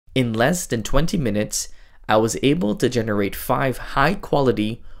In less than 20 minutes, I was able to generate 5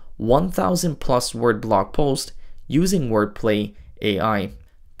 high-quality 1,000 plus word blog posts using Wordplay AI.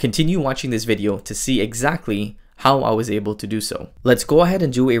 Continue watching this video to see exactly how I was able to do so. Let's go ahead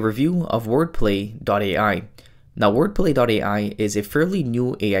and do a review of Wordplay.ai. Now, Wordplay.ai is a fairly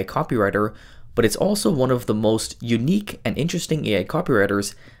new AI copywriter, but it's also one of the most unique and interesting AI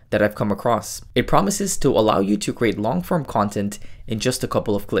copywriters that I've come across. It promises to allow you to create long-form content in just a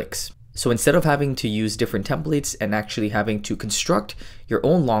couple of clicks. So instead of having to use different templates and actually having to construct your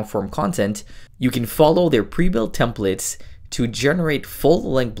own long-form content, you can follow their pre-built templates to generate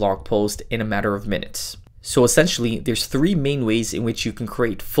full-length blog posts in a matter of minutes. So essentially, there's 3 main ways in which you can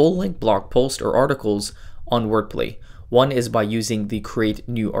create full-length blog posts or articles on Wordplay. One is by using the create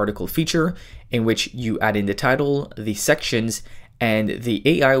new article feature, in which you add in the title, the sections, and the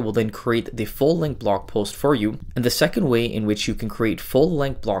AI will then create the full-length blog post for you. And the second way in which you can create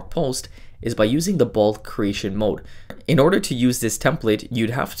full-length blog post is by using the bulk creation mode. In order to use this template,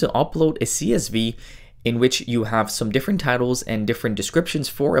 you'd have to upload a CSV in which you have some different titles and different descriptions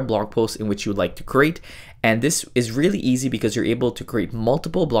for a blog post in which you'd like to create. And this is really easy because you're able to create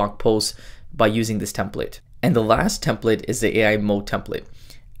multiple blog posts by using this template. And the last template is the AI mode template.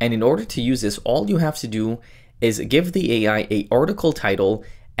 And in order to use this, all you have to do is give the AI an article title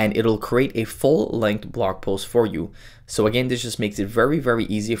and it'll create a full-length blog post for you. So again, this just makes it very, very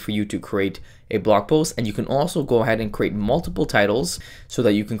easy for you to create a blog post. And you can also go ahead and create multiple titles so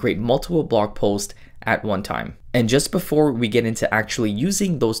that you can create multiple blog posts at one time. And just before we get into actually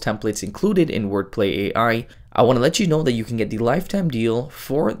using those templates included in Wordplay AI, I want to let you know that you can get the lifetime deal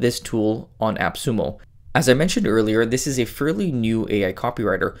for this tool on AppSumo. As I mentioned earlier, this is a fairly new AI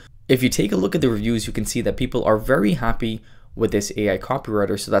copywriter. If you take a look at the reviews, you can see that people are very happy with this AI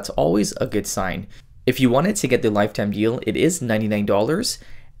copywriter, so that's always a good sign. If you wanted to get the lifetime deal, it is $99,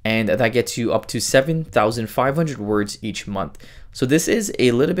 and that gets you up to 7,500 words each month. So this is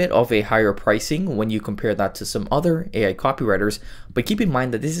a little bit of a higher pricing when you compare that to some other AI copywriters, but keep in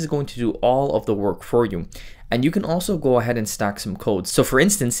mind that this is going to do all of the work for you. And you can also go ahead and stack some codes. So for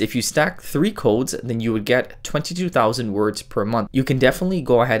instance, if you stack 3 codes, then you would get 22,000 words per month. You can definitely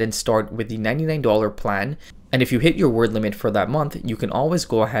go ahead and start with the $99 plan. And if you hit your word limit for that month, you can always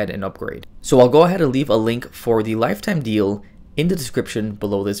go ahead and upgrade. So I'll go ahead and leave a link for the lifetime deal in the description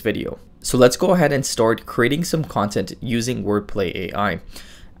below this video. So let's go ahead and start creating some content using Wordplay AI.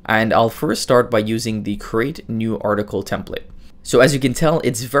 And I'll first start by using the create new article template. So as you can tell,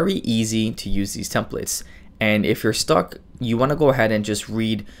 it's very easy to use these templates. And if you're stuck, you want to go ahead and just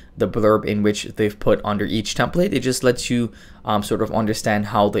read the blurb in which they've put under each template. It just lets you sort of understand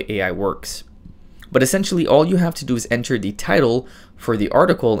how the AI works. But essentially, all you have to do is enter the title for the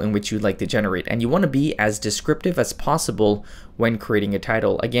article in which you'd like to generate. And you want to be as descriptive as possible when creating a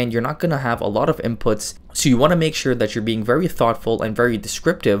title. Again, you're not going to have a lot of inputs, so you want to make sure that you're being very thoughtful and very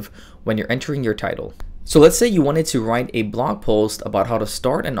descriptive when you're entering your title. So let's say you wanted to write a blog post about how to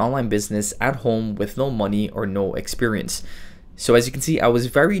start an online business at home with no money or no experience. So as you can see, I was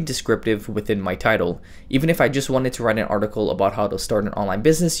very descriptive within my title. Even if I just wanted to write an article about how to start an online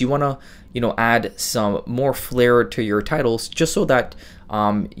business, you want to, add some more flair to your titles just so that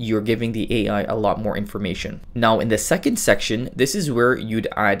you're giving the AI a lot more information. Now in the second section, this is where you'd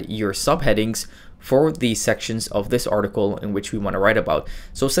add your subheadings for the sections of this article in which we want to write about.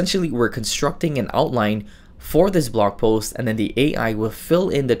 So essentially, we're constructing an outline for this blog post, and then the AI will fill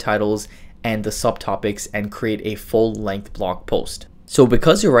in the titles and the subtopics and create a full-length blog post. So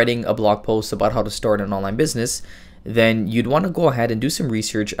because you're writing a blog post about how to start an online business, then you'd want to go ahead and do some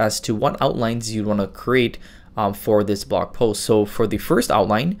research as to what outlines you'd want to create for this blog post. So for the first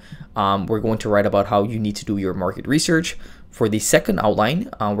outline, we're going to write about how you need to do your market research. For the second outline,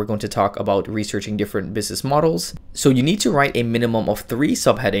 we're going to talk about researching different business models. So you need to write a minimum of 3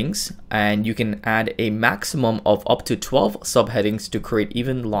 subheadings, and you can add a maximum of up to 12 subheadings to create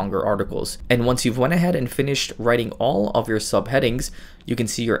even longer articles. And once you've went ahead and finished writing all of your subheadings, you can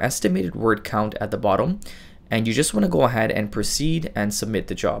see your estimated word count at the bottom, and you just want to go ahead and proceed and submit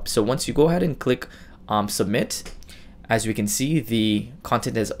the job. So once you go ahead and click submit, as we can see, the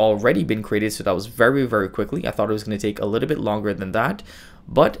content has already been created, so that was very, very quickly. I thought it was going to take a little bit longer than that,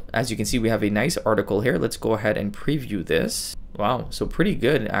 but as you can see, we have a nice article here. Let's go ahead and preview this. Wow, so pretty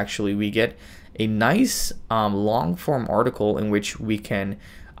good actually. We get a nice long form article in which we can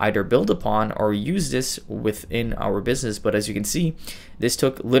either build upon or use this within our business. But as you can see, this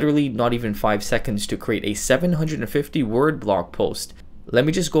took literally not even 5 seconds to create a 750 word blog post. Let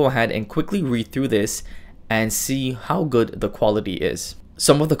me just go ahead and quickly read through this and see how good the quality is.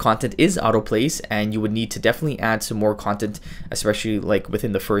 Some of the content is out of place and you would need to definitely add some more content, especially like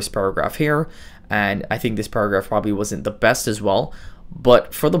within the first paragraph here. And I think this paragraph probably wasn't the best as well.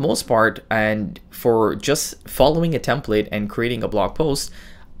 But for the most part, and for just following a template and creating a blog post,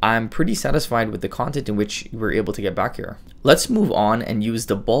 I'm pretty satisfied with the content in which we're able to get back here. Let's move on and use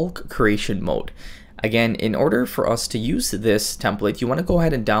the bulk creation mode. Again, in order for us to use this template, you want to go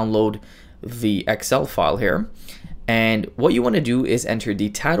ahead and download the Excel file here. And what you want to do is enter the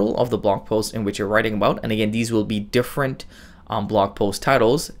title of the blog post in which you're writing about. And again, these will be different blog post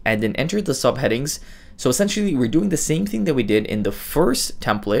titles, and then enter the subheadings. So essentially, we're doing the same thing that we did in the first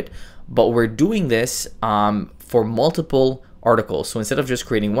template, but we're doing this for multiple articles. So instead of just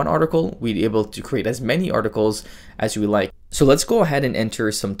creating one article, we'd be able to create as many articles as we like. So let's go ahead and enter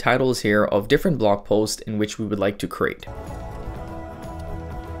some titles here of different blog posts in which we would like to create.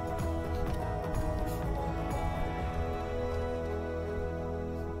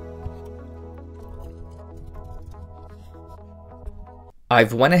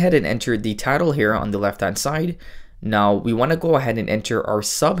 I've went ahead and entered the title here on the left hand side. Now we want to go ahead and enter our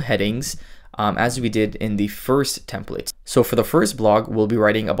subheadings as we did in the first template. So for the first blog, we'll be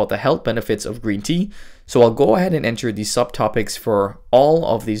writing about the health benefits of green tea. So I'll go ahead and enter the subtopics for all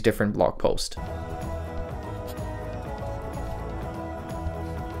of these different blog posts.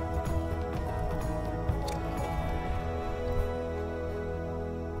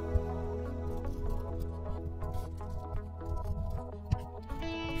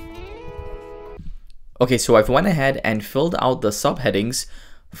 Okay, so I've went ahead and filled out the subheadings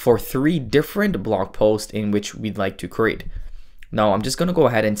for 3 different blog posts in which we'd like to create. Now I'm just going to go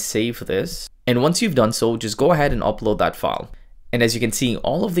ahead and save this. And once you've done so, just go ahead and upload that file. And as you can see,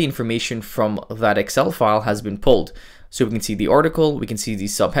 all of the information from that Excel file has been pulled. So we can see the article, we can see the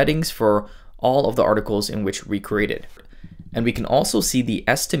subheadings for all of the articles in which we created. And we can also see the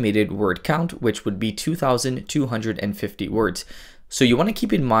estimated word count, which would be 2,250 words. So you want to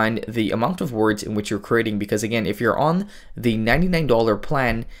keep in mind the amount of words in which you're creating, because again, if you're on the $99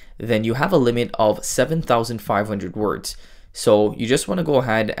 plan, then you have a limit of 7,500 words. So you just want to go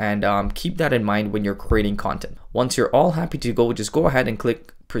ahead and keep that in mind when you're creating content. Once you're all happy to go, just go ahead and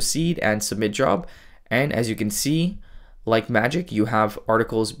click proceed and submit job. And as you can see, like magic, you have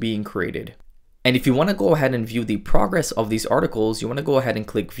articles being created. And if you want to go ahead and view the progress of these articles, you want to go ahead and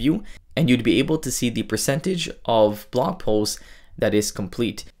click view, and you'd be able to see the percentage of blog posts that is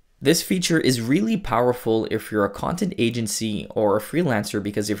complete. This feature is really powerful if you're a content agency or a freelancer,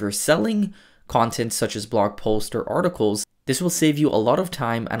 because if you're selling content such as blog posts or articles, this will save you a lot of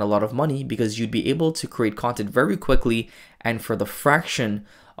time and a lot of money, because you'd be able to create content very quickly and for the fraction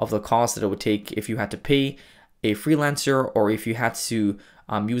of the cost that it would take if you had to pay a freelancer or if you had to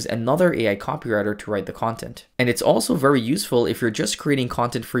use another AI copywriter to write the content. And it's also very useful if you're just creating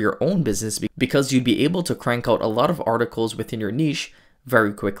content for your own business, because you'd be able to crank out a lot of articles within your niche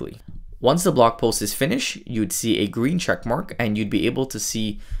very quickly. Once the blog post is finished, you'd see a green check mark and you'd be able to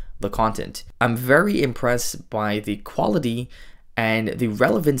see the content. I'm very impressed by the quality and the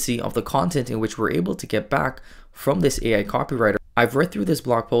relevancy of the content in which we're able to get back from this AI copywriter. I've read through this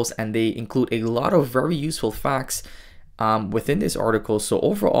blog post and they include a lot of very useful facts within this article. So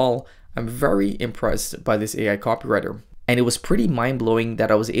overall, I'm very impressed by this AI copywriter. And it was pretty mind-blowing that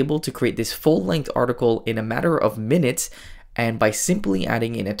I was able to create this full-length article in a matter of minutes, and by simply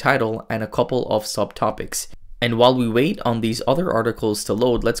adding in a title and a couple of subtopics. And while we wait on these other articles to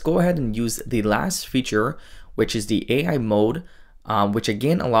load, let's go ahead and use the last feature, which is the AI mode, which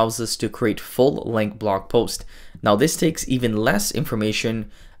again allows us to create full-length blog posts. Now this takes even less information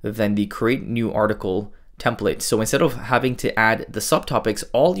than the create new article template. So instead of having to add the subtopics,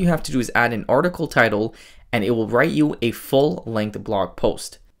 all you have to do is add an article title and it will write you a full-length blog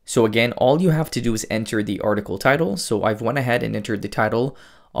post. So again, all you have to do is enter the article title. So I've went ahead and entered the title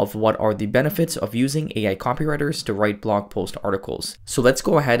of what are the benefits of using AI copywriters to write blog post articles. So let's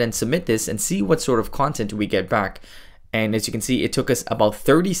go ahead and submit this and see what sort of content we get back. And as you can see, it took us about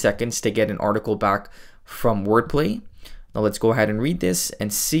 30 seconds to get an article back from Wordplay. Now let's go ahead and read this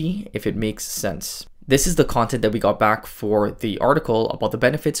and see if it makes sense. This is the content that we got back for the article about the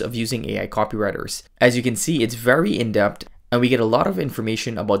benefits of using AI copywriters. As you can see, it's very in-depth and we get a lot of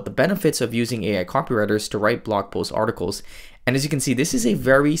information about the benefits of using AI copywriters to write blog post articles. And as you can see, this is a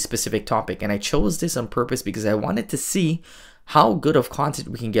very specific topic and I chose this on purpose because I wanted to see how good of content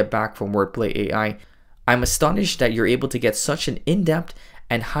we can get back from Wordplay AI. I'm astonished that you're able to get such an in-depth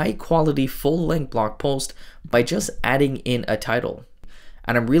and high quality full-length blog post by just adding in a title.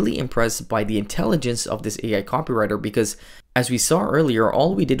 And I'm really impressed by the intelligence of this AI copywriter because, as we saw earlier,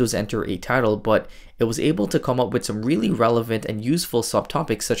 all we did was enter a title, but it was able to come up with some really relevant and useful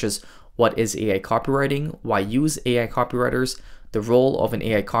subtopics such as what is AI copywriting, why use AI copywriters, the role of an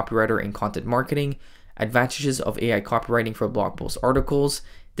AI copywriter in content marketing, advantages of AI copywriting for blog post articles,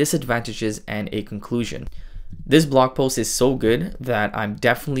 disadvantages, and a conclusion. This blog post is so good that I'm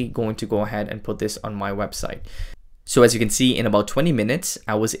definitely going to go ahead and put this on my website. So as you can see, in about 20 minutes,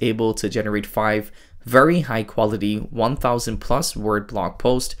 I was able to generate 5 very high quality 1,000 plus word blog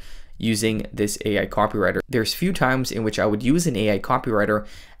posts using this AI copywriter. There's few times in which I would use an AI copywriter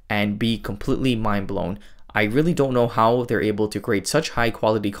and be completely mind blown. I really don't know how they're able to create such high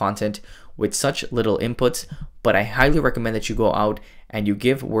quality content with such little inputs, but I highly recommend that you go out and you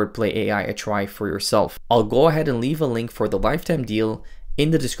give Wordplay AI a try for yourself. I'll go ahead and leave a link for the lifetime deal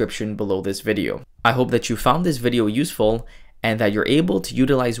in the description below this video. I hope that you found this video useful and that you're able to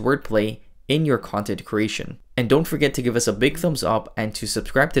utilize Wordplay in your content creation. And don't forget to give us a big thumbs up and to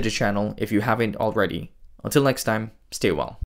subscribe to the channel if you haven't already. Until next time, stay well.